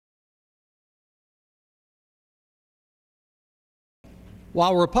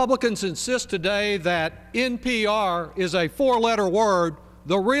While Republicans insist today that NPR is a four-letter word,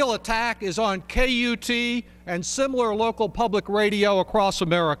 the real attack is on KUT and similar local public radio across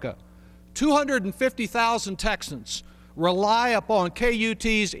America. 250,000 Texans rely upon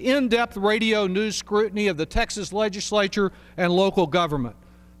KUT's in-depth radio news scrutiny of the Texas legislature and local government.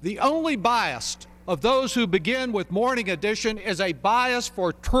 The only bias of those who begin with Morning Edition is a bias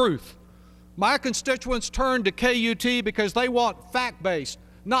for truth. My constituents turn to KUT because they want fact-based,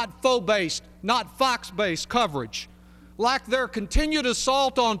 not faux-based, not Fox-based coverage. Like their continued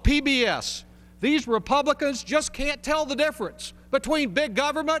assault on PBS, these Republicans just can't tell the difference between big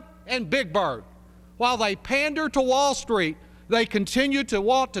government and Big Bird. While they pander to Wall Street, they continue to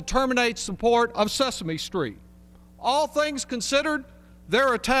want to terminate support of Sesame Street. All things considered,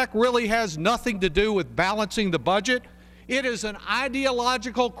 their attack really has nothing to do with balancing the budget. It is an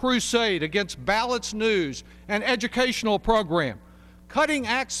ideological crusade against balanced news and educational program. Cutting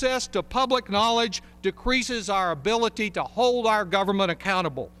access to public knowledge decreases our ability to hold our government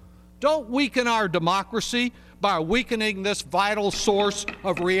accountable. Don't weaken our democracy by weakening this vital source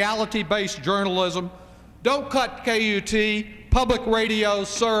of reality-based journalism. Don't cut KUT. Public radio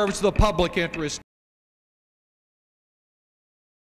serves the public interest.